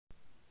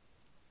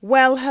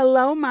Well,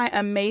 hello, my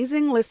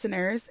amazing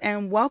listeners,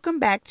 and welcome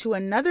back to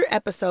another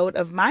episode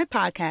of my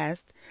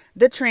podcast,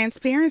 The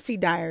Transparency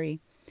Diary.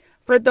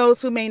 For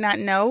those who may not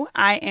know,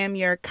 I am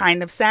your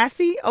kind of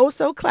sassy, oh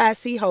so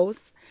classy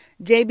host,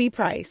 JB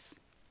Price.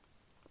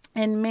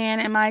 And man,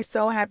 am I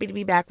so happy to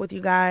be back with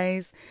you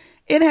guys.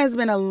 It has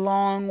been a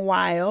long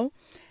while.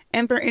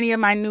 And for any of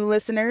my new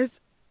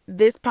listeners,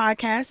 this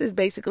podcast is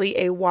basically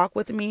a walk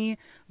with me,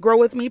 grow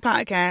with me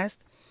podcast.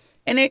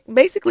 And it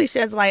basically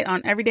sheds light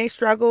on everyday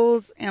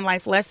struggles and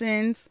life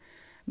lessons.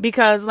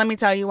 Because let me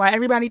tell you why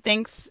everybody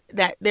thinks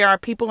that there are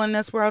people in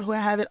this world who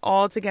have it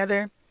all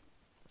together.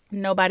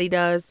 Nobody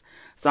does.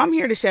 So I'm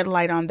here to shed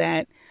light on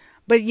that.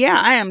 But yeah,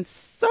 I am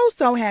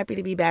so happy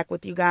to be back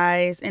with you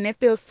guys. And it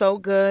feels so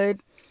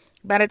good.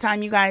 By the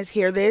time you guys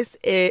hear this,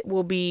 it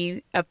will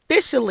be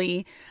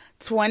officially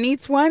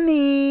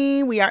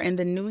 2020. We are in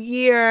the new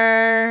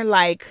year.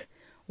 Like,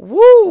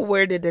 woo,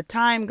 where did the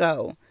time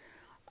go?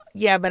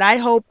 Yeah, but I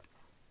hope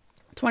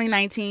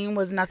 2019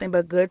 was nothing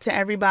but good to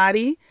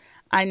everybody.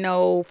 I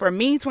know for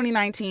me,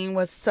 2019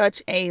 was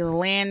such a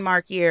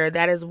landmark year.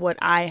 That is what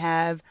I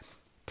have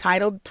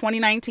titled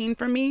 2019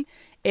 for me.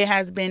 It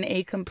has been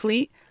a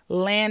complete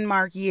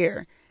landmark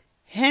year.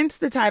 Hence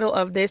the title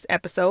of this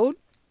episode,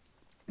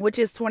 which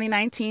is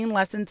 2019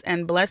 Lessons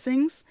and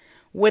Blessings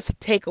with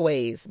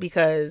Takeaways.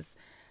 Because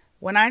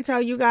when I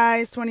tell you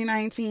guys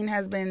 2019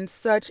 has been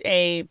such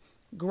a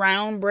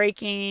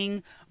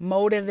groundbreaking,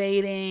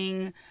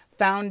 motivating,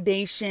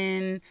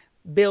 foundation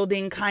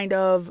building kind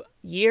of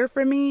year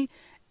for me,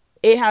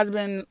 it has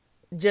been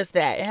just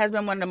that. It has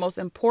been one of the most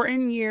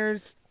important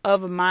years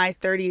of my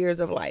 30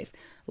 years of life.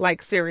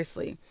 Like,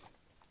 seriously.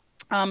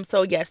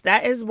 So yes,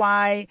 that is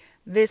why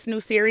this new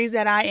series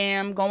that I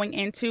am going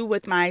into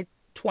with my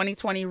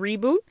 2020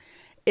 reboot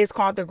is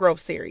called the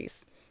Growth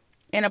Series.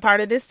 And a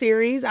part of this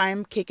series,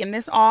 I'm kicking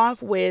this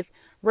off with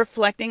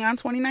reflecting on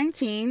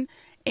 2019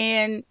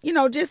 and,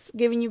 just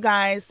giving you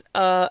guys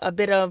a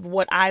bit of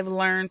what I've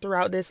learned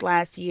throughout this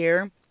last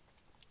year,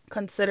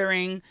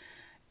 considering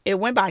it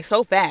went by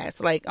so fast.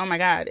 Like, oh my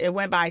God, it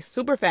went by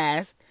super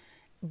fast.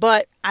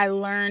 But I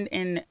learned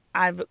and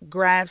I've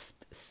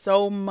grasped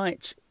so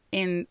much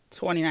in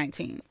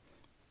 2019.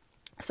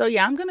 So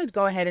yeah, I'm going to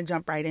go ahead and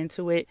jump right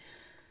into it.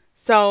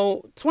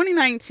 So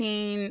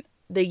 2019,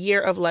 the year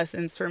of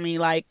lessons for me,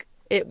 like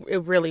it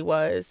really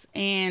was.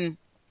 And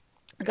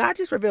God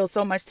just revealed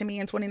so much to me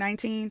in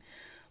 2019.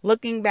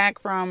 Looking back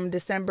from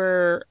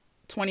December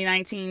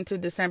 2019 to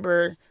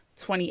December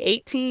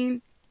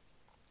 2018,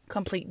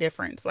 complete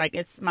difference. Like,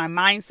 it's my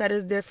mindset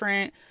is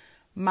different.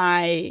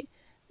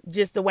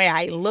 Just the way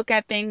I look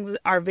at things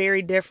are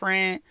very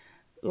different.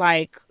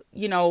 Like,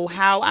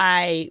 how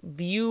I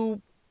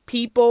view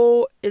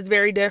people is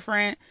very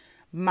different.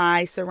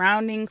 My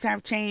surroundings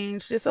have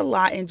changed. Just a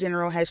lot in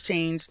general has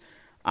changed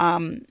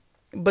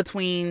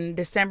between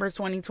December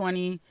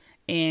 2020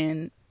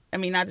 and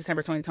not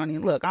December 2020.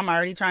 Look, I'm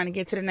already trying to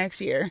get to the next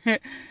year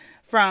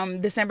from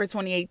December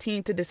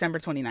 2018 to December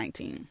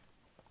 2019.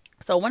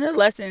 So one of the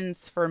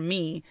lessons for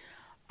me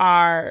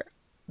are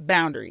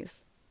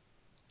boundaries.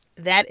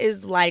 That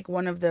is like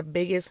one of the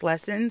biggest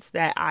lessons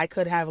that I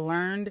could have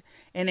learned.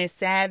 And it's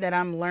sad that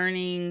I'm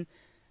learning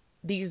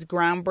these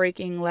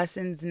groundbreaking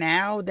lessons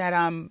now that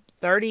I'm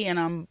 30 and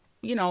I'm,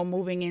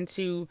 moving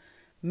into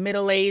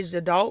middle-aged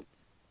adult.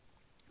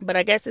 But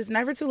I guess it's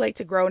never too late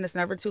to grow, and it's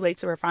never too late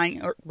to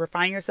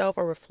refine yourself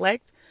or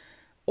reflect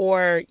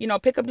or,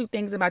 pick up new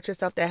things about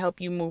yourself that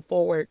help you move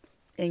forward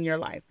in your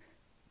life.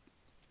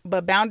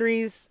 But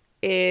boundaries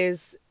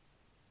is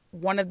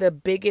one of the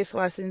biggest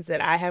lessons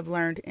that I have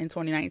learned in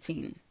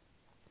 2019.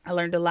 I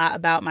learned a lot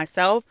about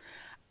myself,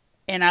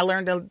 and I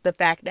learned the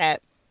fact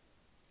that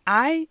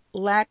I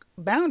lack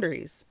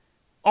boundaries,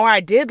 or I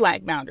did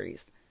lack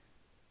boundaries.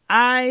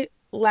 I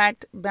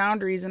lacked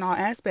boundaries in all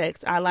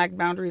aspects. I lacked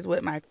boundaries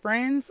with my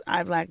friends.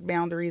 I've lacked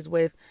boundaries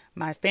with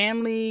my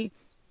family.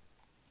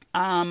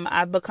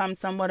 I've become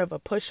somewhat of a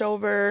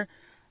pushover.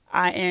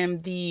 I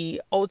am the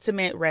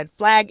ultimate red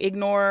flag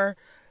ignorer.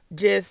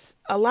 Just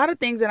a lot of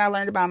things that I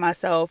learned about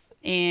myself.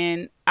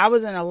 And I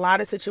was in a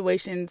lot of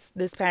situations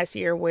this past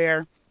year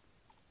where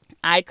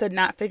I could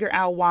not figure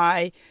out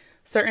why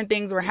certain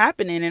things were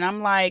happening. And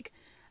I'm like,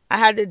 I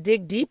had to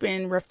dig deep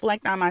and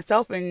reflect on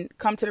myself and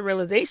come to the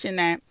realization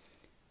that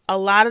a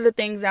lot of the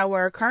things that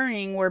were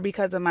occurring were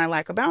because of my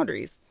lack of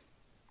boundaries.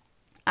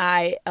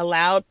 I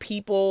allowed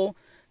people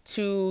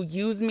to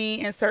use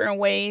me in certain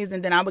ways,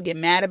 and then I would get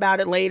mad about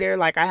it later.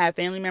 Like, I had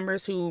family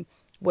members who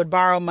would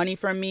borrow money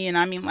from me, and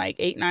like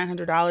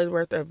 $800-900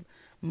 worth of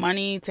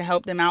money to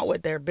help them out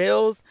with their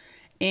bills,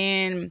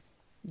 and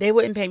they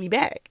wouldn't pay me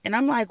back. And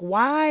I'm like,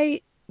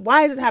 why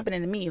is this happening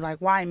to me? Like,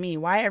 why me?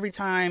 Why every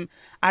time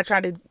I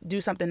try to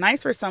do something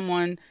nice for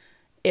someone,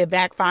 it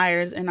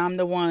backfires and I'm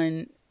the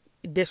one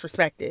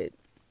disrespected?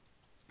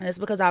 And it's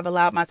because I've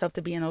allowed myself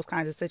to be in those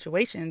kinds of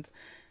situations.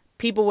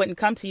 People wouldn't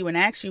come to you and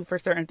ask you for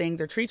certain things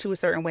or treat you a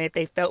certain way if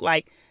they felt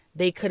like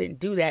they couldn't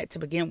do that to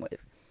begin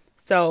with.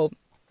 So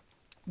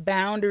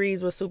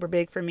boundaries was super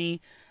big for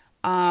me.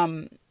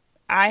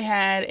 I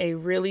had a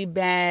really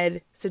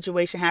bad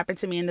situation happen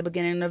to me in the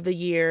beginning of the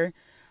year,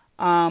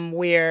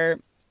 where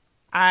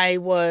I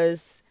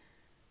was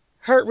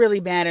hurt really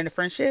bad in a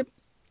friendship.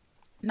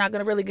 Not going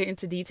to really get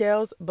into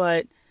details,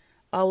 but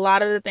a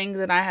lot of the things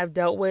that I have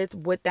dealt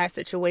with that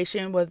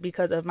situation was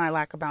because of my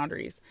lack of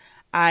boundaries.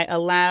 I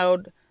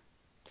allowed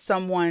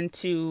someone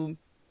to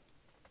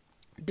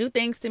do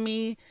things to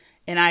me,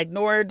 and I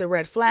ignored the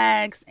red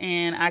flags,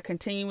 and I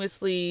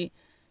continuously,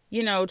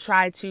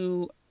 tried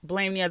to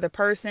blame the other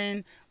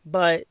person.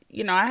 But,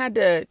 I had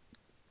to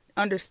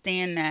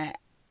understand that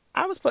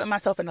I was putting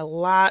myself in a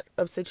lot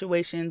of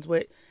situations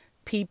with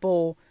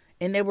people,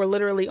 and they were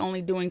literally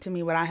only doing to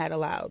me what I had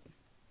allowed.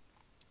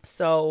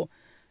 So,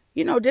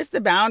 just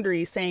the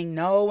boundaries, saying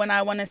no when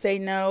I want to say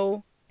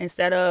no,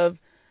 instead of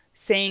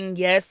saying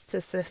yes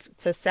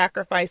to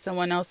sacrifice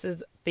someone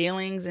else's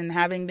feelings and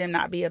having them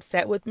not be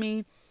upset with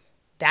me.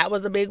 That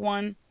was a big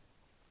one.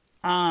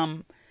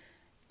 And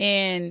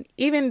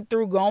even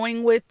through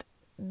going with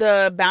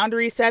the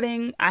boundary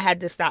setting, I had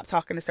to stop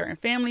talking to certain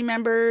family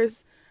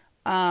members.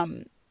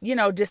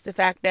 Just the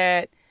fact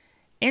that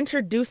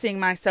introducing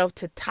myself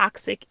to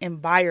toxic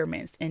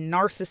environments and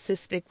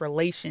narcissistic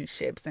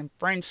relationships and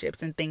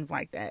friendships and things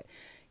like that.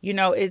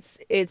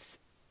 It's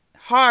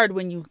hard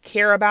when you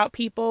care about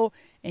people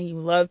and you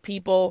love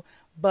people,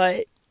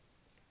 but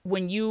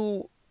when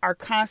you are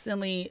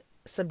constantly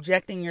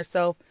subjecting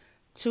yourself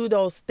to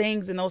those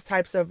things and those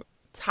types of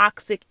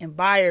toxic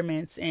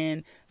environments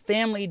and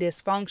family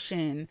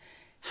dysfunction,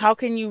 how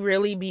can you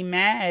really be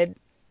mad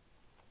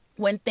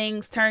when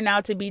things turn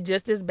out to be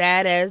just as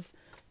bad as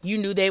you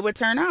knew they would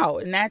turn out?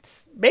 And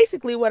that's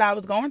basically what I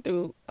was going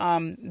through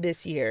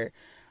this year.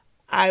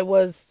 I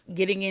was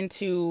getting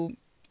into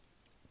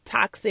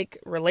toxic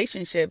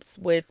relationships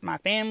with my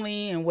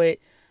family and with,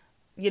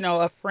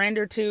 a friend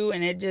or two,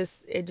 and it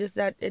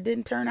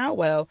didn't turn out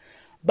well.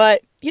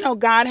 But,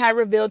 God had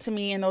revealed to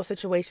me in those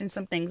situations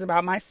some things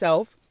about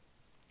myself.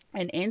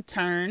 And in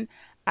turn,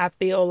 I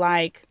feel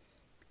like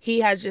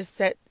he has just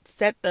set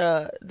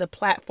the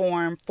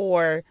platform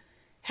for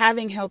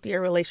having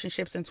healthier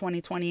relationships in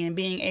 2020 and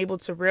being able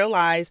to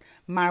realize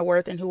my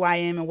worth and who I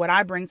am and what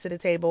I bring to the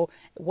table,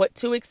 what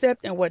to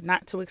accept and what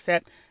not to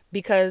accept.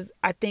 Because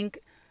I think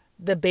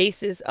the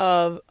basis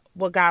of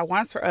what God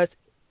wants for us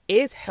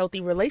is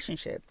healthy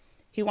relationship.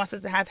 He wants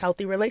us to have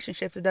healthy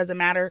relationships. It doesn't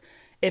matter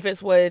if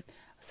it's with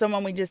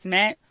someone we just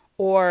met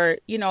or,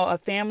 a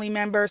family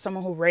member,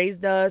 someone who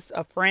raised us,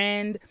 a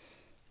friend,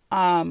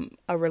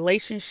 a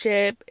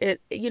relationship.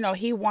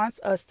 He wants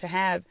us to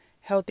have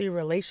healthy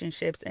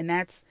relationships, and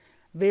that's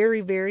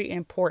very, very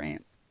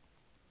important.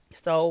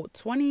 So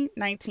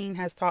 2019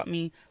 has taught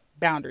me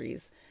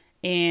boundaries,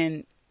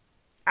 and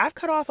I've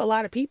cut off a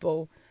lot of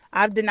people.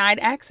 I've denied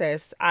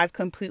access. I've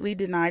completely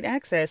denied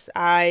access.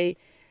 I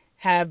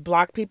have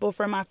blocked people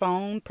from my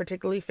phone,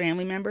 particularly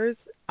family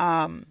members.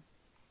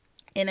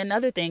 And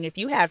another thing, if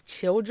you have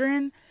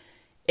children,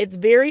 it's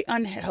very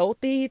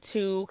unhealthy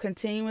to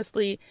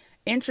continuously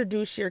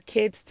introduce your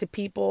kids to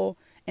people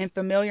and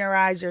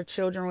familiarize your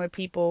children with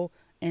people.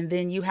 And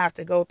then you have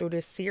to go through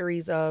this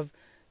series of,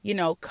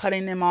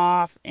 cutting them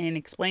off and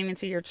explaining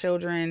to your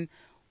children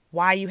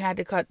why you had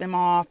to cut them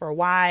off, or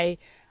why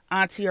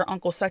auntie or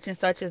uncle such and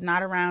such is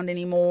not around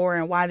anymore,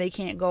 and why they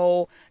can't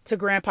go to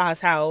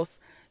grandpa's house.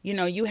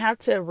 You have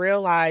to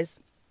realize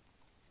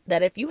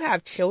that if you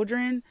have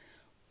children,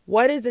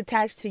 what is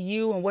attached to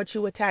you and what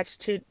you attach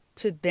to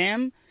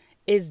them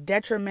is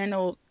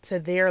detrimental to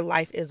their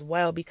life as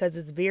well, because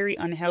it's very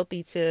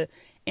unhealthy to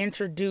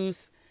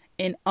introduce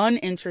and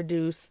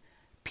unintroduce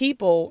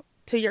people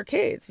to your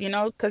kids,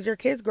 because your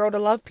kids grow to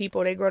love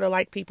people. They grow to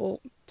like people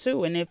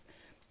too. And if,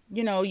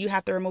 you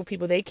have to remove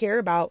people they care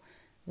about,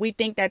 we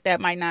think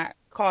that might not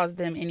cause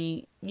them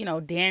any,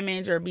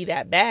 damage or be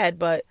that bad,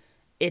 but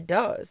it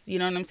does. You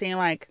know what I'm saying?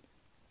 Like,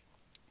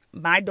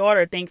 my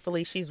daughter,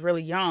 thankfully, she's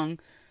really young,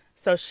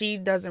 so she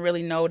doesn't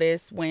really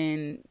notice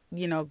when,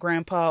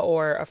 grandpa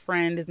or a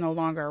friend is no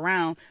longer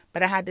around.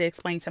 But I had to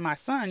explain to my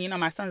son,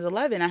 my son's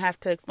 11. I have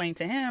to explain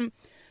to him,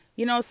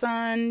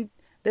 son,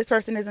 this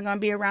person isn't going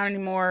to be around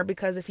anymore,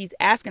 because if he's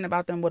asking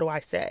about them, what do I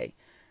say?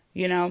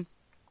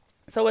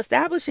 So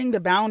establishing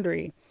the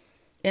boundary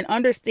and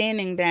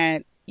understanding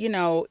that,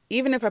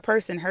 even if a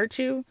person hurts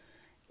you,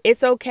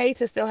 it's okay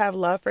to still have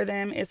love for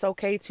them. It's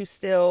okay to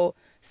still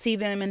see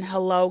them and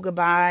hello,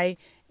 goodbye,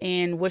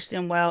 and wish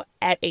them well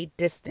at a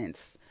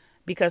distance,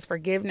 because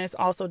forgiveness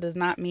also does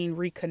not mean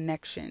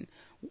reconnection.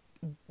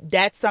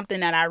 That's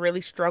something that I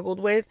really struggled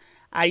with.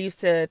 I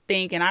used to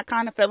think, and I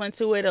kind of fell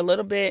into it a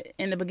little bit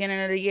in the beginning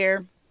of the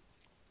year,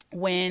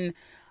 when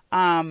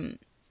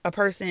a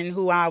person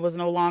who I was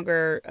no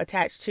longer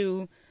attached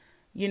to,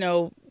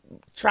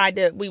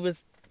 we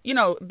was,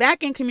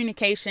 back in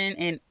communication,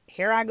 and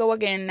here I go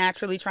again,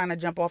 naturally trying to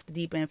jump off the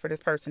deep end for this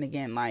person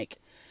again, like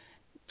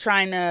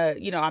trying to,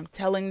 I'm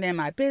telling them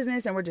my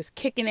business and we're just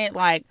kicking it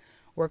like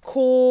we're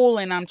cool,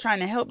 and I'm trying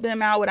to help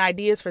them out with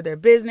ideas for their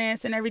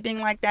business and everything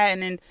like that.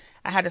 And then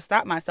I had to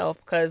stop myself,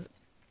 because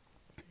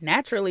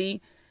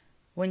naturally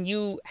when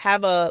you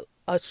have a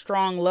a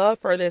strong love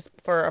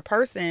for a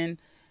person,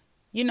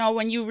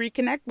 when you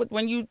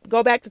when you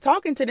go back to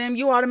talking to them,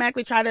 you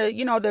automatically try to,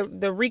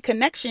 the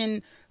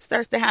reconnection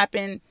starts to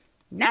happen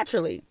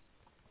naturally.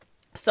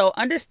 So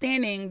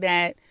understanding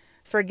that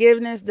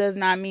forgiveness does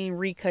not mean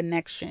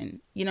reconnection.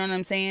 You know what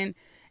I'm saying?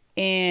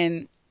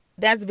 And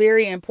that's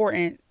very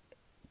important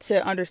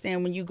to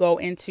understand when you go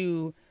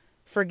into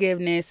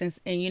forgiveness and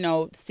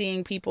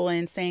seeing people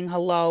and saying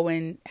hello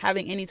and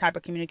having any type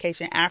of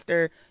communication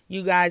after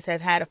you guys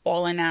have had a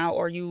falling out,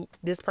 or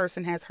this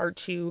person has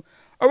hurt you,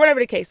 or whatever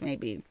the case may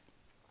be,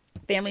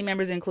 family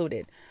members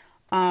included.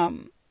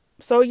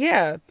 So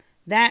yeah,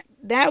 that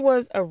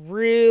was a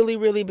really,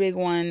 really big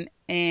one.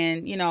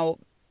 And,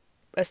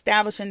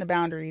 establishing the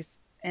boundaries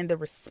and the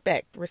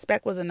respect.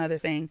 Respect was another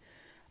thing.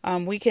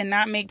 We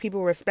cannot make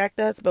people respect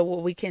us, but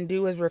what we can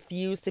do is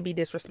refuse to be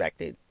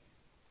disrespected.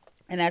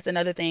 And that's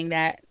another thing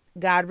that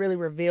God really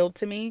revealed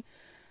to me.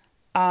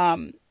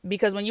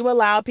 Because when you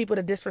allow people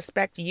to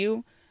disrespect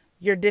you,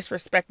 you're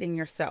disrespecting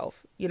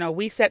yourself.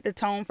 We set the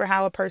tone for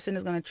how a person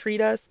is going to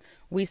treat us.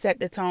 We set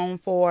the tone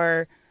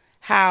for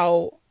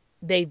how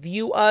they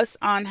view us,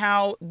 on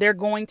how they're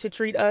going to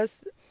treat us.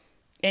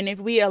 And if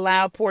we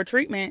allow poor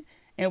treatment,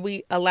 and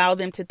we allow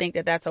them to think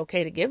that that's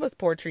okay to give us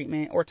poor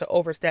treatment, or to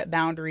overstep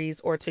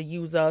boundaries, or to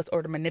use us,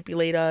 or to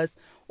manipulate us,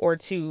 or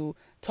to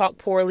talk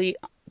poorly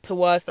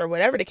to us, or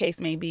whatever the case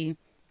may be,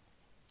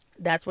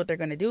 that's what they're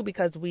going to do,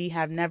 because we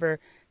have never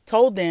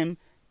told them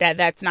that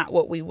that's not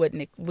what we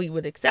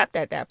would accept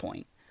at that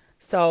point.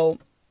 So,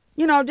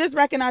 just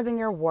recognizing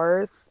your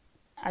worth.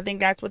 I think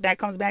that's what that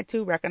comes back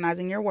to,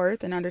 recognizing your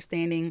worth and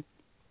understanding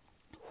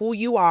who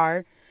you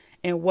are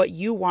and what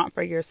you want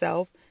for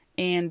yourself,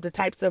 and the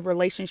types of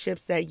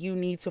relationships that you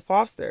need to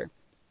foster.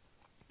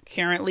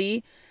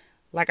 Currently,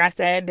 like I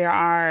said, there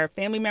are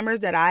family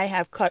members that I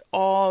have cut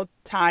all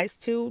ties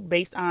to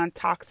based on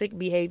toxic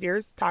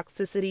behaviors,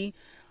 toxicity,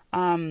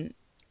 verbal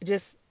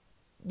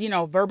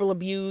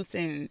abuse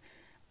and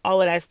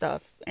all of that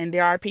stuff. And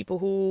there are people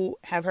who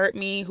have hurt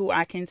me who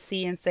I can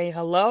see and say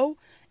hello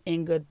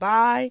and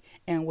goodbye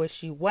and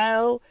wish you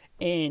well.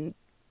 And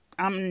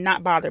I'm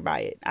not bothered by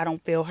it. I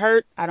don't feel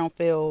hurt. I don't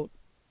feel,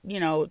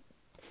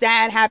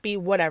 sad, happy,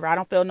 whatever. I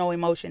don't feel no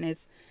emotion.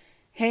 It's,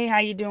 hey, how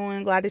you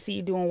doing? Glad to see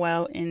you doing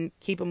well, and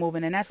keep it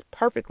moving. And that's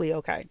perfectly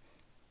okay.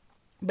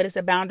 But it's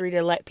a boundary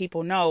to let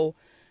people know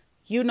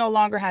you no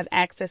longer have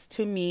access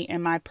to me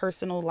and my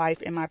personal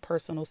life and my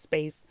personal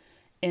space.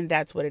 And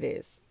that's what it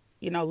is.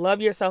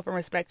 Love yourself and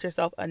respect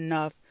yourself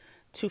enough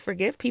to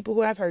forgive people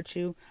who have hurt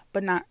you,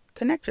 but not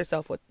connect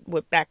yourself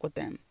back with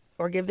them,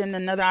 or give them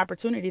another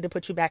opportunity to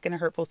put you back in a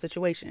hurtful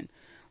situation.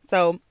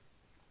 So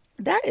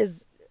that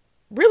is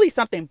really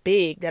something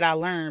big that I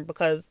learned,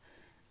 because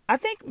I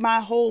think my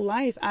whole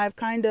life I've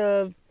kind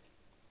of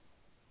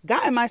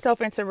gotten myself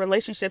into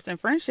relationships and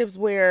friendships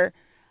where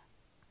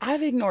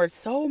I've ignored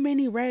so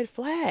many red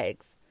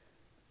flags.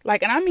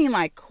 And I mean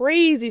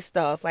crazy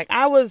stuff.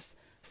 I was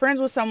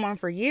friends with someone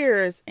for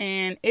years,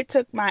 and it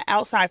took my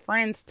outside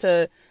friends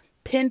to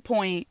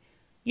pinpoint,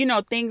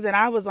 things that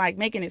I was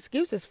making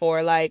excuses for.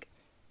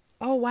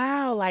 Oh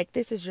wow,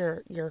 this is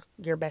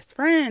your best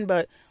friend,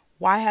 but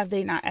why have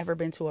they not ever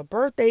been to a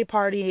birthday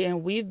party?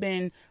 And we've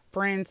been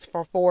friends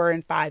for 4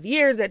 and 5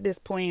 years at this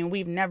point, and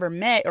we've never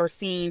met or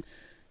seen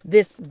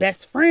this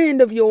best friend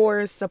of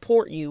yours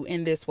support you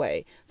in this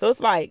way. So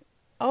it's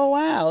oh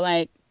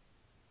wow,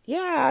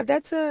 yeah,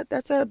 that's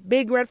a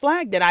big red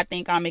flag that I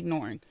think I'm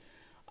ignoring.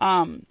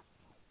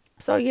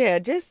 So yeah,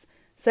 just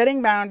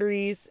setting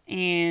boundaries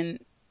and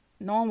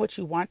knowing what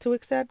you want to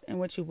accept and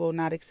what you will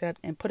not accept,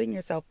 and putting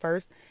yourself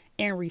first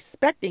and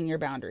respecting your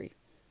boundary.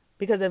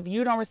 Because if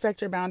you don't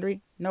respect your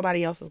boundary,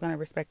 nobody else is going to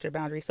respect your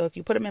boundary. So if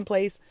you put them in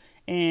place,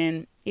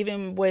 and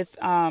even with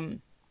an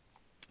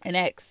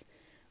ex,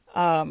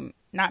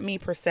 not me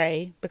per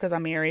se, because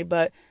I'm married,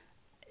 but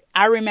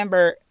I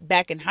remember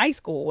back in high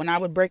school when I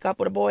would break up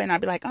with a boy and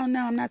I'd be like, oh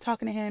no, I'm not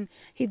talking to him.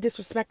 He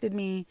disrespected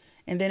me.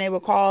 And then they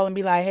would call and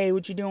be like, hey,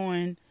 what you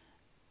doing?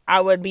 I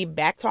would be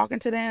back talking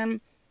to them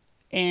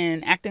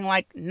and acting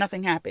like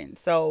nothing happened.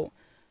 So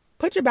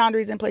put your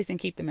boundaries in place and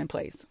keep them in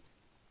place.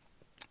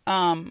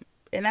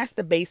 And that's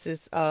the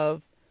basis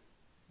of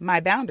my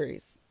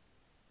boundaries,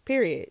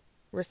 period.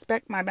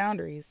 Respect my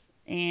boundaries,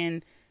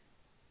 and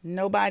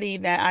nobody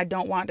that I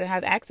don't want to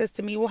have access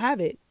to me will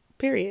have it,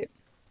 period.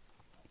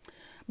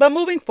 But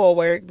moving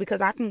forward,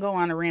 because I can go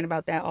on a rant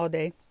about that all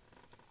day,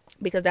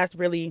 because that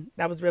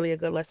was really a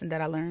good lesson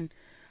that I learned.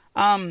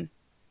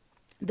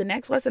 The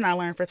next lesson I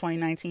learned for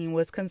 2019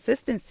 was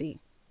consistency.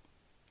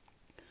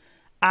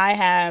 I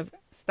have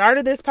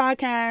started this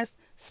podcast,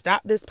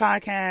 stopped this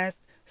podcast,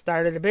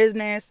 started a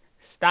business,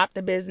 stopped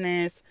the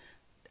business.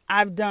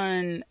 I've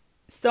done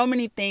so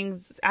many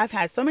things. I've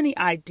had so many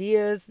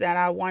ideas that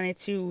I wanted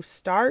to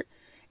start,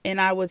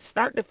 and I would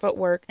start the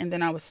footwork and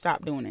then I would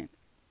stop doing it.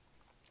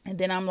 And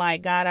then I'm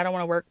like, God, I don't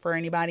want to work for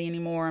anybody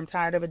anymore. I'm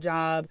tired of a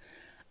job.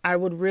 I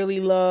would really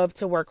love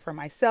to work for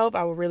myself.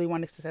 I would really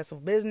want a successful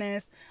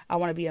business. I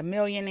want to be a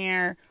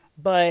millionaire.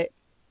 But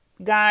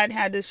God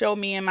had to show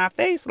me in my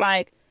face,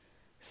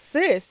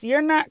 sis,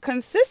 you're not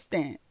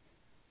consistent.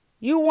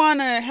 You want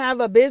to have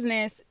a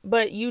business,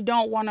 but you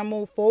don't want to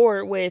move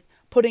forward with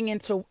putting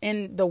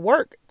in the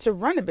work to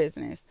run a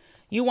business.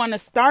 You want to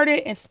start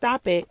it and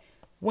stop it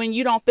when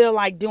you don't feel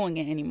like doing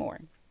it anymore.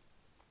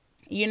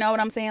 You know what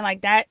I'm saying?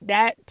 Like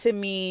that to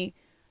me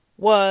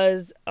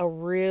was a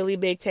really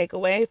big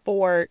takeaway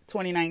for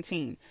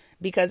 2019,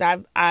 because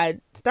I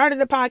started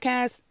the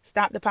podcast,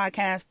 stopped the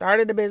podcast,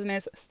 started the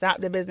business,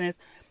 stopped the business.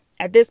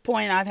 At this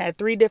point, I've had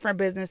 3 different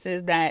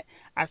businesses that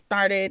I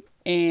started,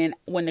 and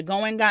when the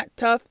going got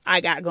tough,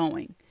 I got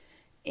going.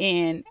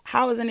 And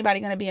how is anybody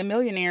going to be a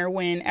millionaire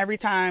when every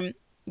time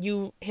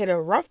you hit a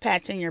rough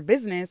patch in your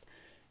business,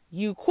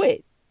 you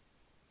quit?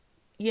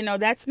 You know,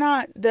 that's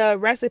not the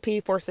recipe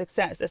for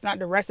success. That's not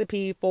the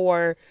recipe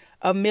for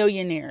a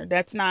millionaire.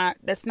 That's not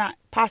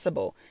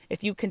possible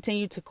if you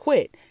continue to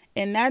quit.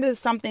 And that is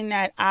something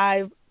that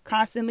I've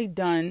constantly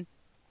done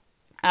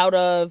out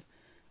of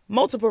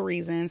multiple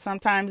reasons.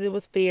 Sometimes it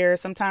was fear.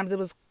 Sometimes it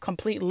was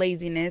complete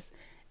laziness.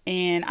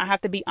 And I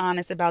have to be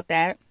honest about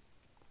that.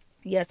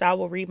 Yes, I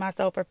will read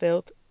myself for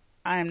filth.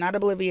 I am not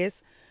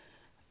oblivious.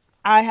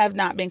 I have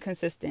not been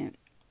consistent.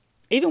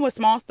 Even with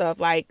small stuff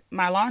like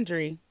my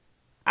laundry.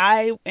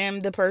 I am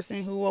the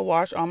person who will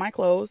wash all my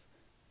clothes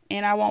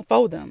and I won't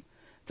fold them.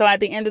 So at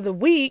the end of the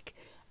week,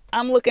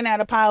 I'm looking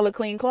at a pile of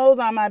clean clothes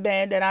on my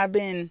bed that I've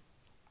been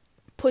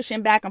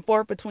pushing back and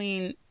forth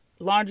between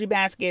laundry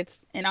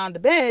baskets and on the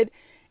bed,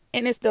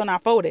 and it's still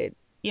not folded.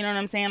 You know what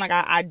I'm saying? Like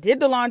I did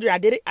the laundry, I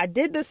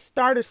did the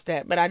starter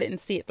step, but I didn't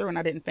see it through and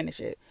I didn't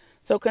finish it.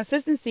 So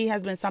consistency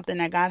has been something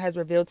that God has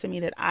revealed to me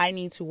that I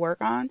need to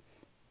work on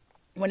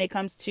when it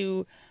comes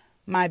to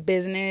my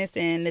business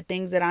and the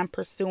things that I'm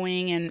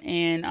pursuing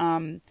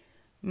and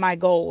my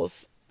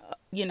goals,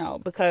 you know,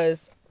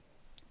 because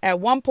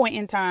at one point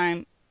in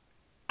time,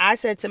 I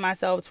said to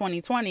myself,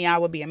 2020, I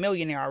would be a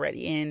millionaire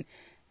already. And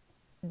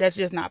that's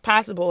just not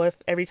possible if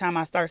every time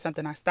I start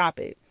something, I stop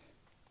it.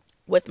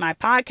 With my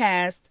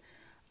podcast,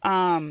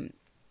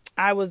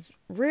 I was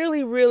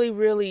really, really,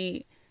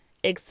 really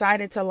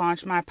excited to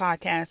launch my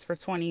podcast for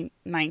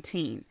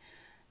 2019.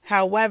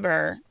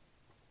 However,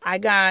 I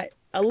got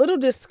a little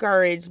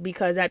discouraged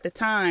because at the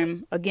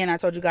time, again, I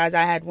told you guys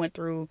I had went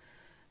through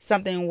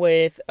something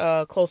with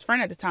a close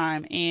friend at the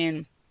time,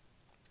 and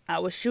I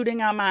was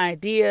shooting out my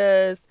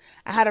ideas.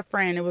 I had a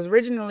friend. It was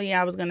originally,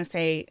 I was going to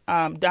say,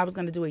 I was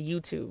going to do a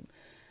YouTube.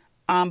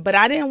 But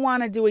I didn't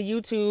want to do a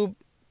YouTube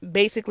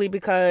basically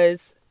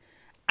because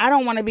I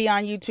don't want to be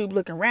on YouTube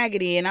looking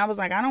raggedy. And I was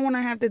like, I don't want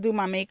to have to do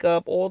my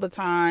makeup all the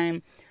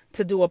time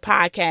to do a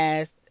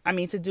podcast. I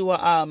mean, to do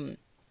a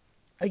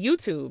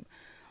YouTube.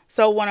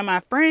 So one of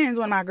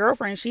my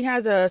girlfriends, she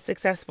has a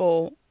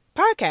successful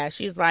podcast.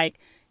 She's like,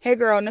 hey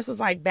girl, and this was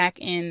like back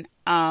in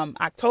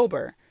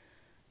October.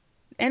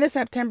 End of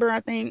September, I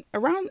think,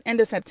 around end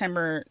of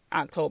September,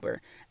 October.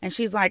 And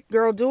she's like,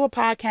 girl, do a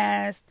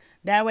podcast.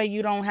 That way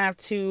you don't have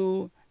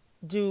to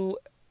do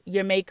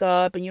your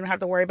makeup and you don't have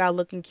to worry about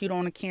looking cute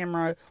on the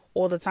camera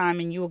all the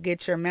time, and you will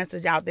get your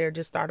message out there.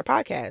 Just start a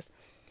podcast.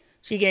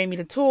 She gave me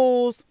the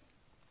tools.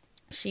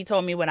 She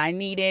told me what I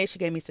needed. She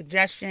gave me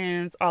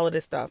suggestions, all of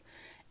this stuff.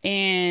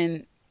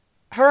 And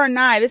her and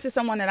this is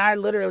someone that I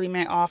literally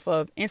met off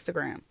of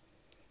Instagram.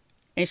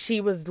 And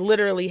she was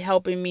literally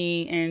helping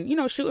me and, you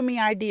know, shooting me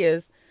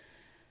ideas.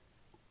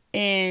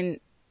 And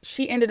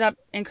she ended up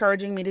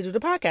encouraging me to do the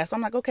podcast. So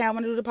I'm like, okay, I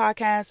want to do the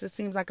podcast. It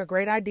seems like a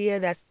great idea.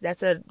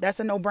 That's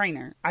a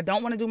no-brainer. I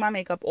don't want to do my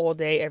makeup all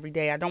day, every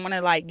day. I don't want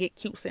to like get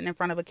cute sitting in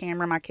front of a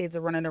camera. My kids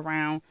are running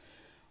around,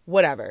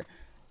 whatever.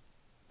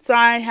 So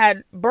I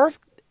had birthed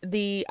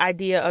the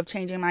idea of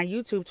changing my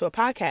YouTube to a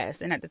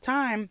podcast. And at the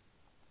time,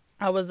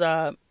 I was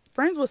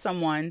friends with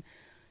someone,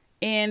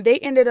 and they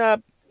ended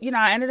up, you know,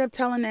 I ended up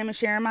telling them and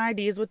sharing my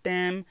ideas with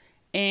them.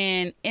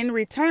 And in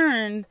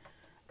return,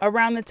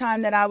 around the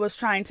time that I was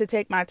trying to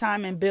take my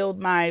time and build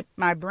my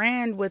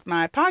brand with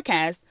my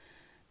podcast,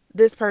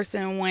 this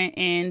person went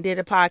and did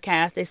a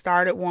podcast. They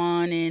started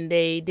one and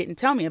they didn't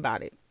tell me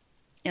about it.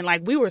 And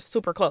like, we were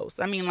super close.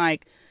 I mean,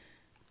 like,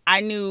 I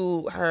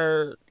knew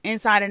her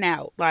inside and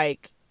out,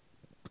 like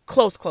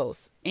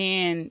close,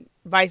 and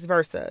vice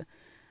versa.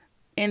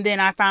 And then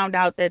I found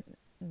out that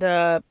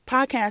the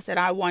podcast that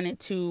I wanted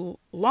to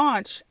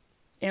launch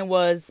and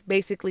was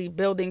basically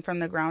building from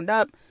the ground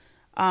up,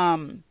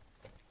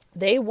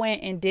 they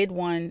went and did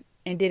one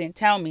and didn't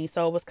tell me.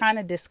 So it was kind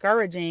of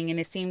discouraging, and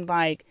it seemed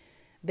like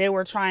they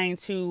were trying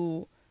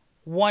to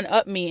one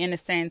up me in a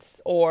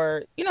sense,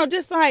 or, you know,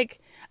 just like,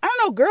 I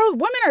don't know,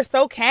 women are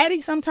so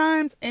catty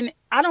sometimes. And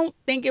I don't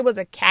think it was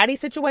a catty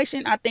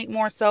situation. I think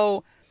more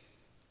so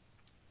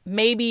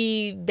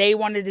maybe they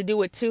wanted to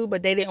do it too,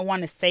 but they didn't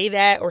want to say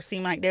that or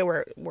seem like they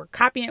were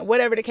copying,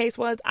 whatever the case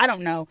was. I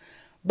don't know.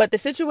 But the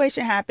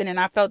situation happened and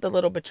I felt a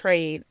little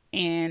betrayed,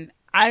 and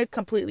I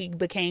completely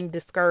became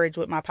discouraged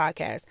with my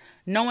podcast,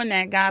 knowing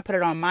that God put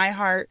it on my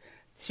heart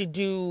to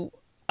do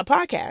a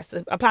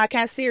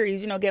podcast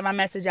series, you know, get my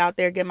message out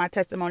there, get my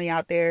testimony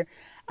out there.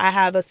 I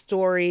have a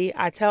story.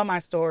 I tell my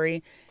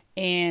story,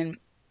 and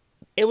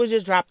it was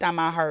just dropped on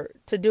my heart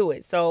to do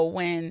it. So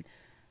when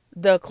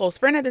the close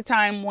friend at the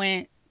time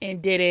went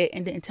and did it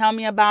and didn't tell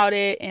me about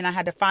it. And I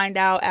had to find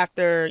out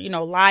after,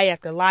 lie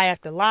after lie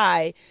after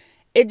lie.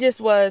 It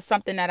just was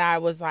something that I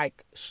was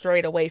like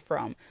straight away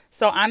from.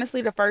 So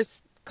honestly, the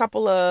first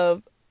couple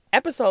of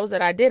episodes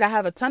that I did, I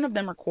have a ton of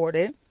them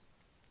recorded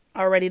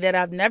already that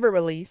I've never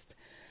released.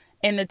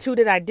 And the 2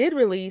 that I did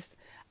release,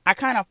 I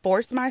kind of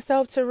forced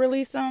myself to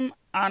release them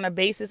on a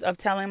basis of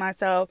telling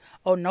myself,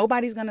 oh,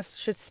 nobody's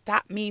should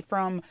stop me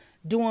from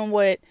doing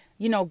what,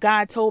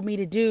 God told me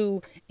to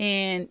do.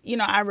 And,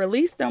 I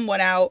released them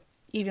without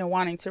even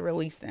wanting to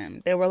release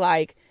them. They were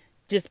like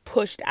just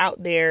pushed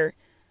out there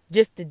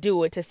just to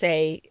do it, to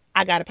say,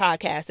 I got a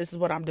podcast. This is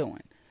what I'm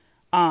doing.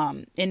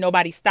 And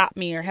nobody stopped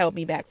me or held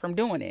me back from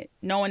doing it,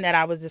 knowing that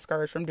I was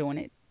discouraged from doing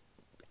it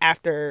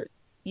after,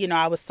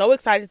 I was so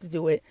excited to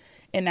do it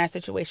and that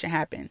situation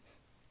happened.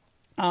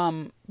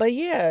 But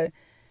yeah,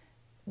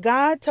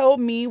 God told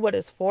me what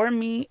is for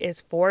me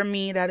is for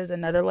me. That is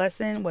another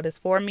lesson. What is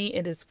for me,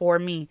 it is for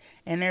me.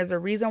 And there's a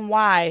reason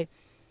why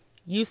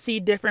you see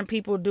different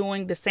people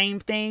doing the same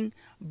thing,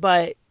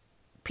 but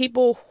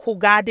people who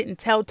God didn't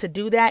tell to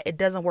do that, it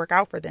doesn't work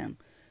out for them.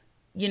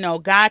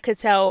 God could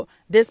tell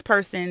this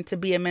person to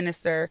be a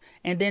minister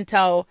and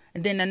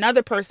then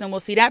another person will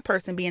see that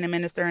person being a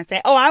minister and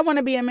say, oh, I want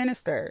to be a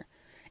minister.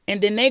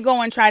 And then they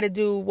go and try to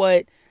do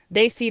what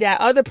they see that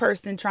other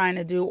person trying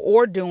to do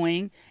or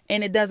doing,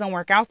 and it doesn't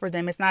work out for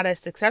them. It's not as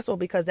successful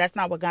because that's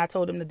not what God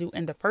told them to do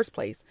in the first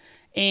place.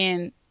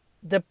 And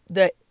the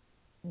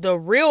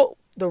real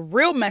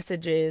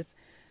message is,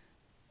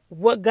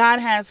 what God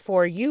has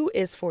for you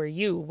is for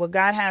you. What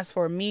God has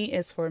for me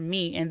is for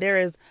me. And there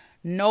is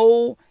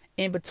no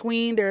in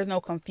between. There is no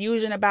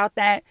confusion about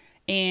that.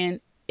 And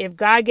if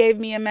God gave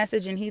me a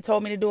message and he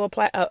told me to do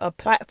a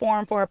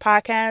platform for a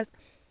podcast,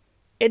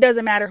 it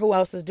doesn't matter who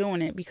else is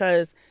doing it,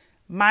 because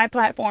my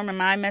platform and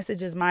my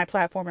message is my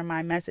platform and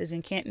my message,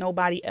 and can't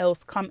nobody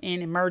else come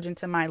in and merge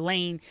into my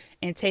lane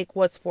and take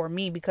what's for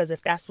me, because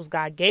if that's what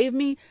God gave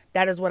me,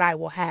 that is what I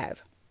will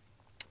have.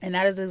 And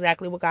that is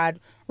exactly what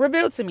God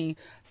revealed to me.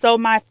 So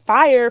my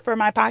fire for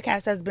my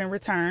podcast has been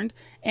returned,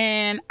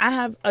 and I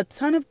have a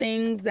ton of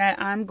things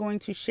that I'm going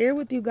to share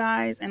with you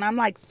guys. And I'm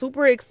like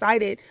super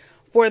excited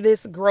for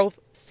this growth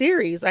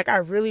series. Like I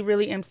really,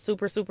 really am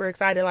super, super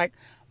excited. Like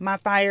my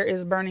fire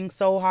is burning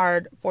so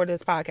hard for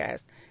this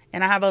podcast.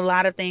 And I have a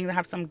lot of things. I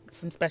have some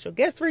special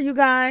guests for you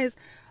guys.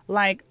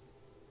 Like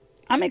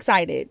I'm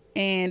excited.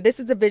 And this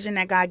is the vision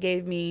that God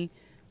gave me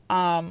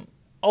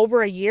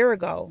over a year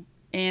ago.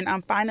 And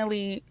I'm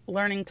finally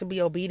learning to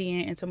be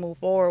obedient and to move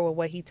forward with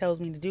what he tells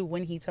me to do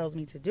when he tells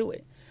me to do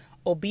it.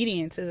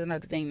 Obedience is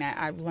another thing that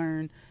I've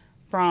learned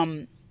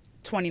from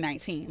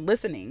 2019.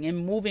 Listening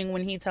and moving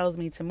when he tells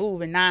me to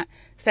move, and not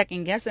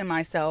second guessing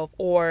myself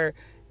or,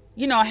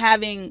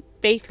 having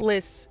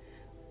faithless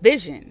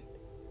vision,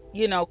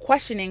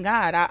 questioning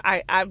God.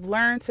 I've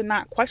learned to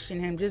not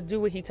question him. Just do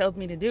what he tells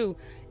me to do.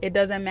 It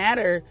doesn't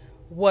matter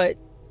what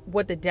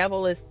the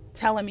devil is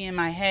telling me in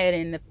my head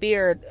and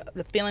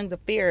the feelings of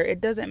fear. It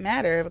doesn't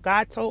matter. If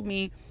God told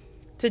me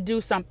to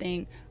do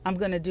something, I'm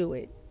going to do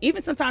it.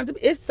 Even sometimes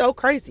it's so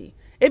crazy.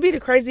 It'd be the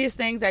craziest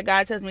things that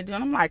God tells me to do.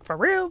 And I'm like, for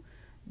real?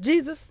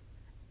 Jesus,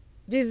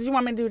 you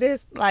want me to do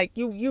this? Like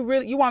you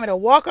want me to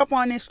walk up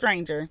on this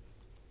stranger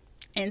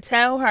and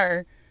tell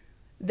her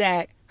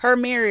that her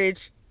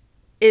marriage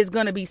is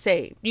going to be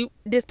saved?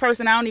 This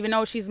person, I don't even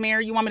know if she's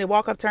married. You want me to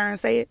walk up to her and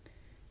say it?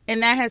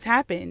 And that has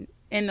happened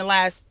in the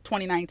last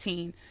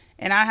 2019.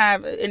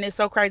 And it's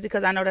so crazy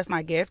because I know that's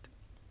my gift.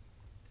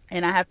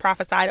 And I have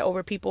prophesied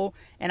over people,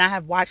 and I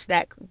have watched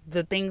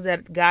the things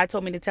that God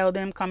told me to tell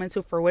them come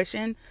into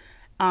fruition.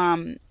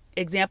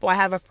 Example, I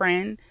have a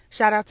friend,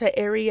 shout out to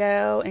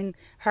Ariel and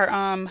her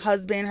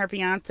husband, her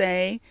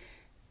fiance.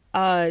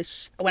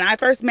 When I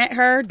first met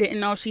her, didn't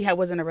know she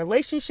was in a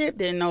relationship,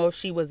 didn't know if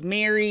she was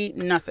married,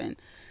 nothing.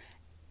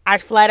 I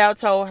flat out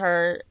told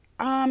her,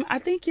 I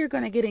think you're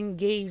going to get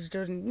engaged,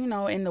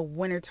 in the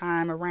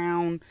wintertime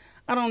around,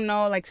 I don't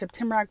know, like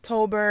September,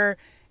 October.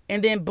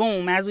 And then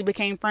boom, as we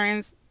became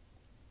friends,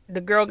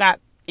 the girl got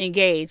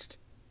engaged.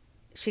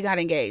 She got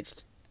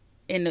engaged.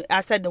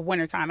 I said the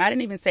wintertime. I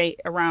didn't even say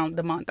around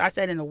the month. I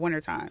said in the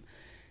wintertime.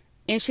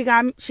 And she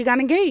got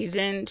engaged,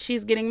 and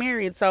she's getting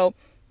married. So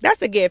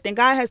that's a gift. And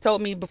God has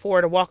told me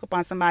before to walk up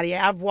on somebody.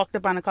 I've walked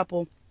up on a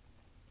couple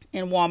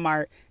in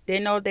Walmart.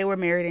 Didn't know if they were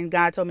married, and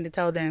God told me to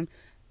tell them,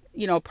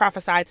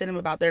 prophesy to them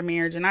about their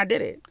marriage, and I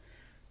did it.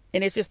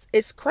 And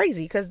it's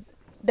crazy because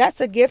that's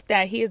a gift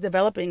that he is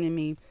developing in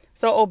me.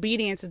 So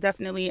obedience is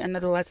definitely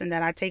another lesson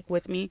that I take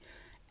with me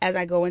as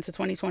I go into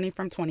 2020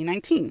 from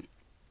 2019.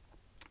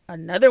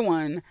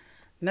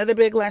 Another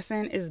big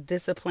lesson is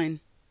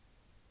discipline.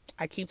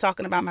 I keep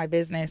talking about my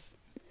business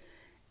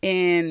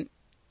and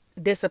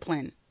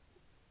discipline.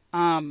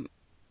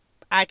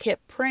 I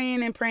kept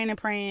praying and praying and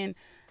praying.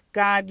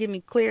 God, give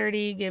me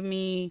clarity, give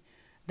me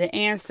the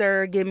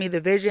answer, give me the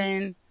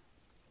vision,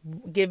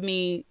 give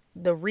me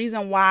the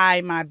reason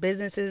why my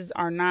businesses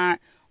are not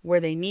where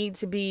they need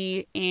to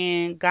be.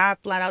 And God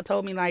flat out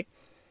told me, like,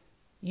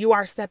 you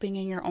are stepping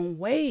in your own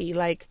way.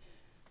 Like,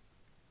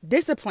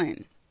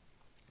 discipline.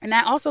 And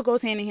that also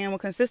goes hand in hand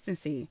with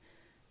consistency.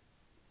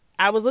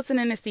 I was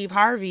listening to Steve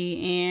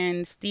Harvey,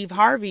 and Steve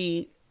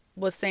Harvey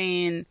was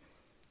saying,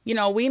 you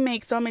know, we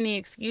make so many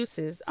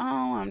excuses.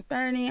 Oh, I'm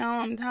 30. Oh,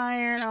 I'm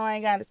tired. Oh, I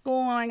got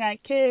school. Oh, I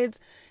got kids.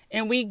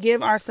 And we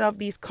give ourselves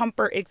these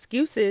comfort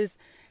excuses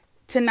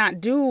to not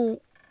do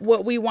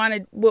what we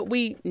wanted, what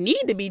we need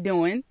to be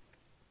doing,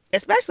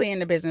 especially in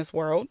the business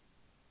world.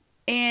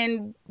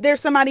 And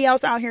there's somebody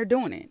else out here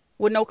doing it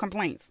with no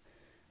complaints.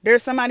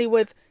 There's somebody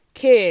with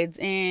kids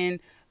and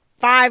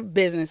 5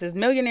 businesses.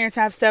 Millionaires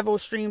have several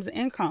streams of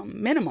income,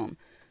 minimum.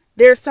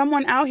 There's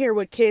someone out here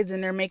with kids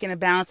and they're making a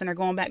balance and they're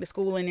going back to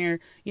school and they're,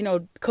 you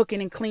know,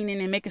 cooking and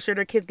cleaning and making sure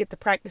their kids get the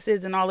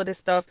practices and all of this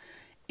stuff.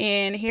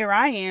 And here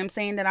I am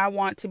saying that I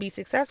want to be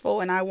successful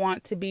and I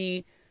want to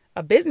be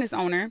a business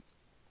owner.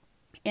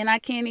 And I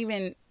can't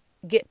even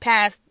get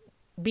past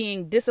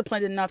being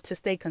disciplined enough to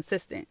stay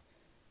consistent.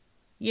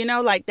 You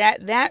know, like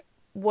that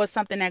was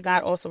something that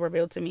God also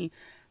revealed to me,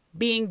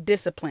 being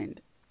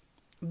disciplined,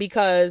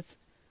 because,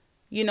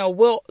 you know,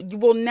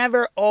 we'll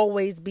never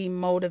always be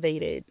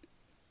motivated.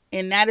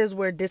 And that is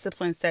where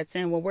discipline sets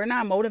in. When we're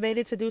not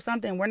motivated to do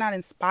something, we're not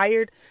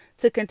inspired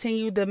to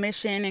continue the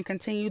mission and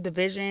continue the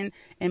vision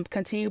and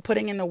continue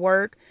putting in the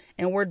work,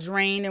 and we're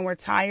drained and we're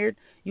tired,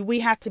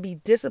 we have to be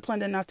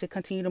disciplined enough to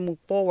continue to move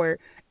forward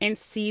and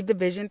see the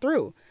vision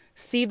through,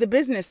 see the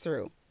business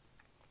through.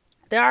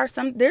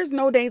 There's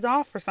no days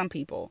off for some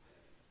people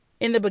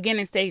in the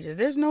beginning stages.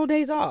 There's no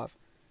days off.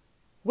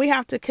 We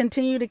have to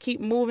continue to keep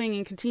moving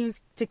and continue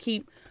to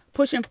keep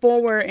pushing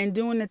forward and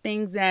doing the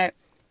things that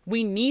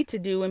we need to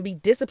do and be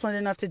disciplined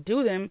enough to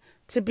do them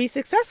to be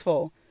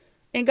successful.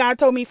 And God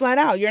told me flat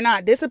out, you're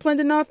not disciplined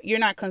enough. You're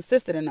not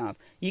consistent enough.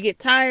 You get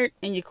tired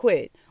and you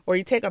quit, or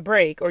you take a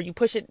break, or you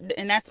push it.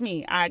 And that's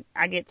me. I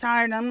get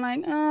tired and I'm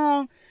like,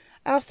 oh,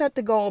 I'll set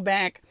the goal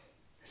back.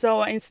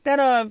 So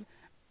instead of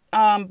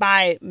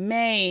by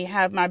May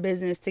have my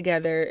business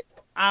together,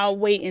 I'll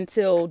wait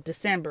until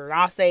December.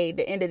 I'll say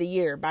the end of the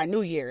year, by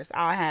New Year's,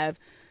 I'll have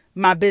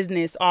my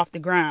business off the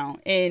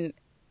ground. And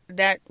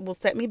that will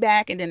set me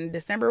back. And then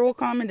December will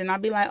come and then I'll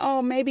be like,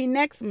 oh, maybe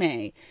next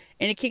May.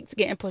 And it keeps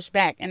getting pushed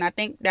back. And I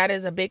think that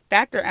is a big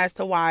factor as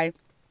to why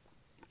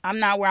I'm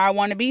not where I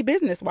want to be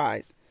business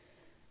wise.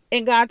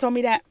 And God told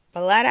me that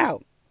flat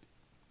out.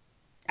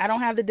 I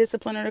don't have the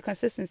discipline or the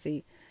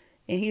consistency.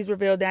 And he's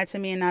revealed that to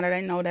me. And now that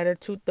I know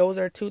that those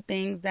are two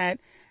things that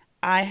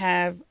I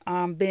have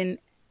been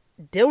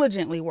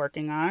diligently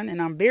working on.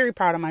 And I'm very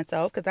proud of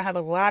myself because I have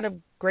a lot of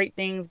great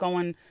things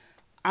going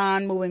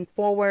on moving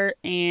forward.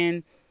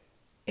 And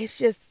it's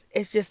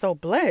just so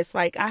blessed.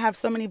 Like, I have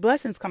so many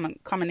blessings coming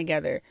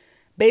together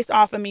based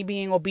off of me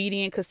being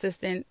obedient,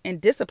 consistent,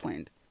 and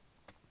disciplined.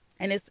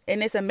 And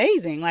it's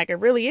amazing. Like, it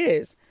really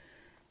is.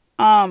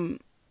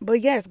 But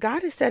yes,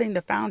 God is setting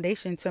the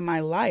foundation to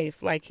my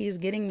life. Like, he's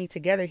getting me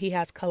together. He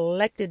has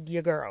collected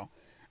your girl.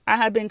 I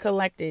have been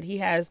collected. He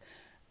has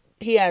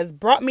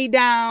brought me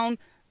down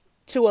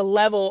to a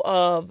level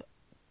of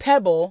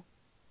pebble,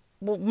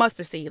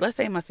 mustard seed. Let's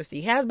say mustard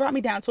seed. He has brought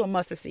me down to a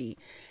mustard seed.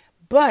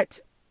 But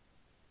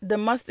the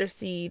mustard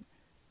seed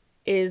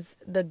is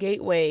the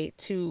gateway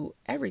to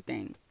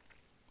everything.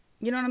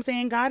 You know what I'm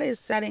saying? God is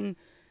setting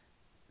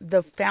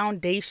the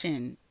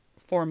foundation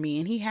for me,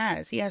 and he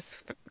has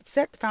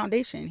set the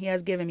foundation. He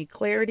has given me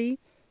clarity.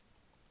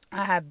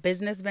 I have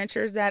business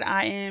ventures that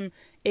I am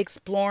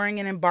exploring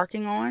and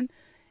embarking on,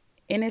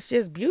 and it's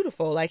just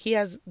beautiful. Like, he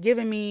has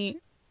given me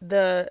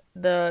the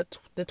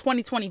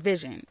 2020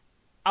 vision.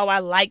 Oh, I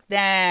like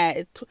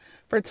that.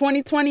 For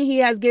 2020, he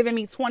has given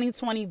me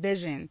 2020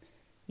 vision.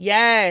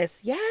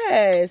 Yes.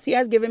 He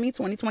has given me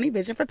 2020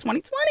 vision for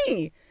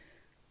 2020.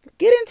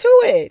 Get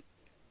into it.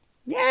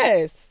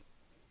 Yes.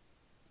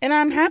 And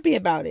I'm happy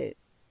about it.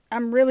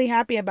 I'm really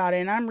happy about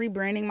it. And I'm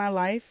rebranding my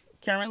life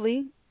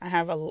currently.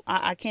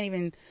 I can't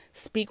even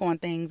speak on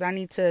things.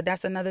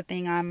 That's another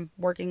thing I'm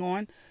working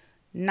on.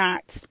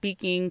 Not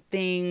speaking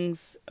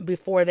things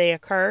before they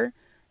occur.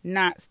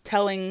 Not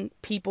telling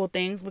people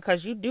things,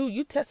 because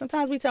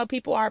sometimes we tell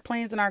people our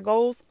plans and our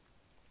goals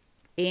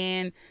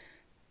and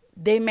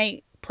they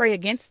may pray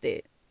against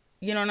it.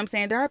 You know what I'm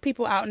saying? There are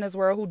people out in this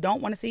world who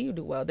don't want to see you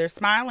do well. They're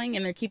smiling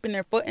and they're keeping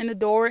their foot in the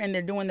door and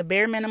they're doing the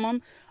bare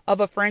minimum of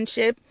a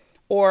friendship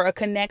or a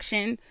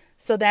connection,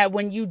 so that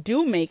when you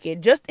do make it,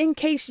 just in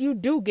case you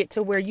do get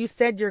to where you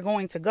said you're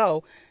going to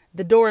go,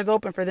 the door is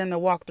open for them to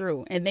walk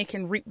through and they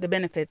can reap the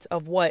benefits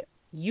of what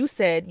you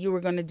said you were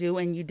going to do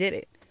and you did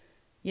it.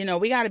 You know,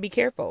 we got to be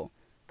careful,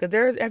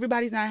 because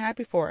everybody's not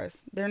happy for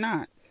us. They're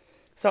not.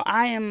 So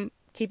I am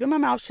keeping my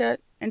mouth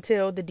shut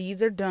until the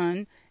deeds are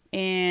done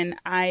and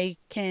I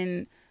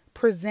can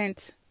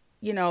present,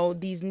 you know,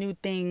 these new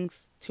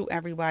things to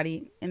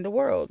everybody in the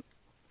world.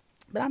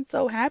 But I'm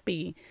so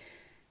happy.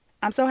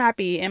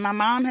 And my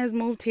mom has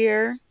moved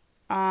here.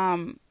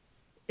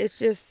 It's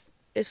just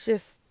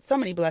so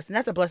many blessings.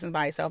 That's a blessing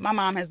by itself. My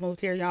mom has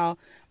moved here, y'all.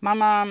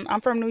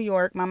 I'm from New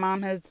York. My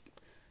mom has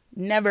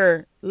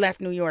never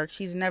left New York.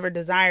 She's never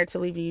desired to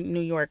leave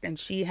New York, and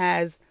she's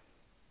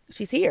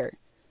here.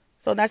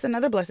 So that's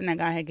another blessing that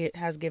God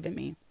has given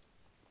me.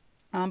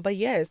 But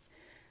yes,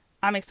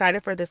 I'm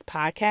excited for this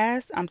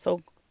podcast. I'm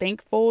so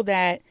thankful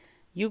that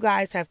you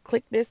guys have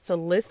clicked this to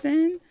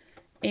listen.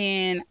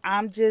 And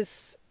I'm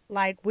just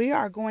like, we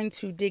are going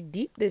to dig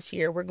deep this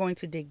year. We're going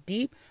to dig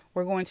deep.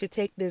 We're going to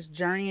take this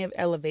journey of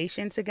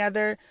elevation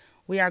together.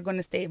 We are going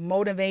to stay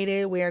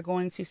motivated. We are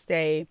going to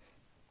stay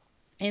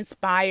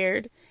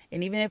inspired.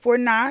 And even if we're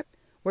not,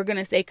 we're going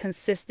to stay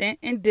consistent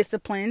and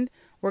disciplined.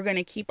 We're going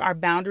to keep our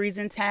boundaries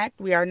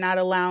intact. We are not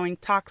allowing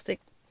toxic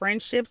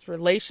friendships,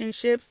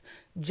 relationships,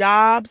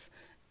 jobs,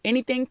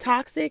 anything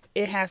toxic.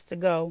 It has to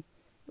go.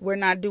 We're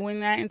not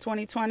doing that in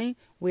 2020.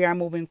 We are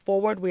moving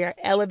forward. We are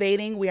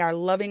elevating. We are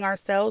loving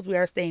ourselves. We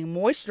are staying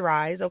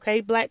moisturized.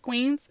 Okay, Black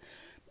queens,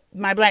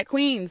 my Black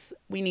queens,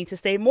 we need to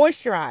stay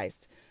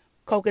moisturized.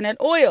 Coconut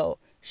oil,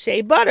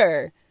 shea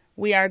butter.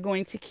 We are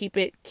going to keep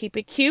it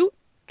cute,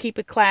 keep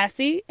it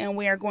classy, and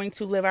we are going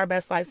to live our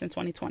best lives in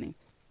 2020.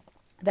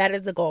 That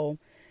is the goal.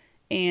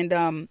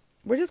 And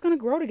we're just going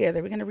to grow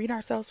together. We're going to read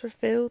ourselves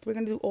fulfilled. We're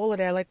going to do all of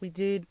that like we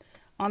did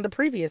on the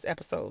previous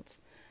episodes.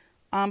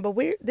 But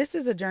this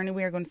is a journey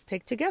we are going to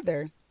take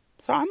together.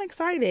 So I'm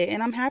excited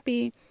and I'm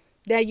happy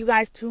that you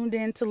guys tuned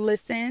in to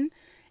listen.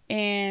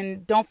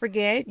 And don't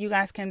forget, you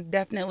guys can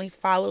definitely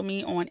follow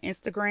me on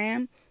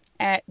Instagram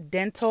at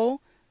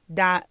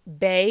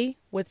dental.bae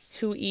with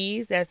 2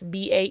 E's. That's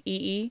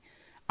BAEE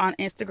on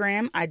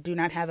Instagram. I do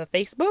not have a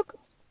Facebook.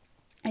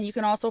 And you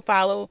can also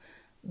follow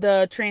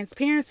the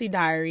Transparency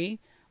Diary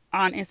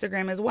on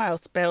Instagram as well,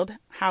 spelled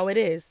how it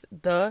is,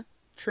 the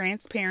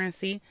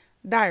Transparency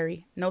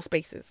Diary, no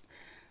spaces.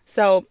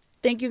 So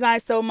thank you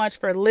guys so much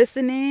for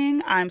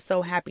listening. I'm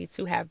so happy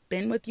to have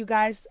been with you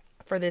guys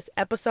for this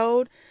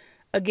episode.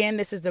 Again,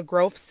 this is the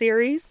growth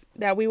series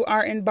that we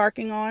are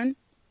embarking on.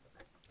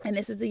 And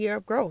this is the year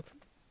of growth.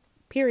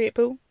 Period,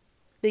 Pooh.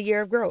 The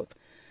year of growth.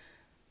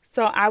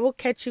 So I will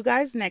catch you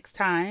guys next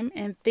time.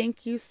 And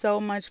thank you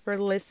so much for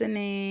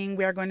listening.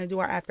 We are going to do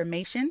our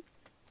affirmation.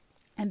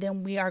 And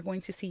then we are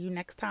going to see you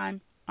next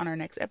time on our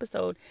next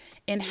episode.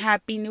 And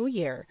Happy New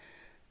Year.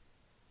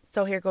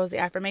 So here goes the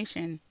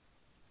affirmation.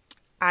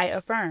 I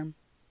affirm.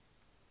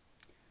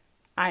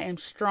 I am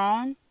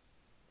strong.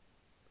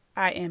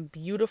 I am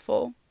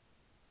beautiful.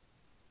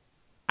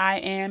 I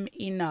am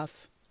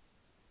enough.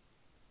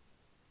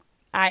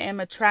 I am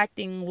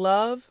attracting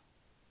love.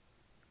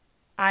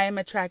 I am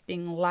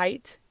attracting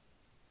light.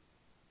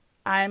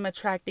 I am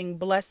attracting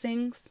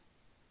blessings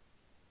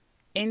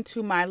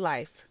into my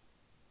life.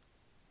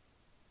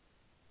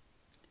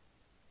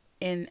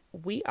 And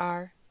we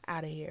are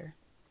out of here.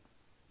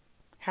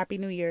 Happy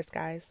New Year's,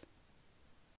 guys.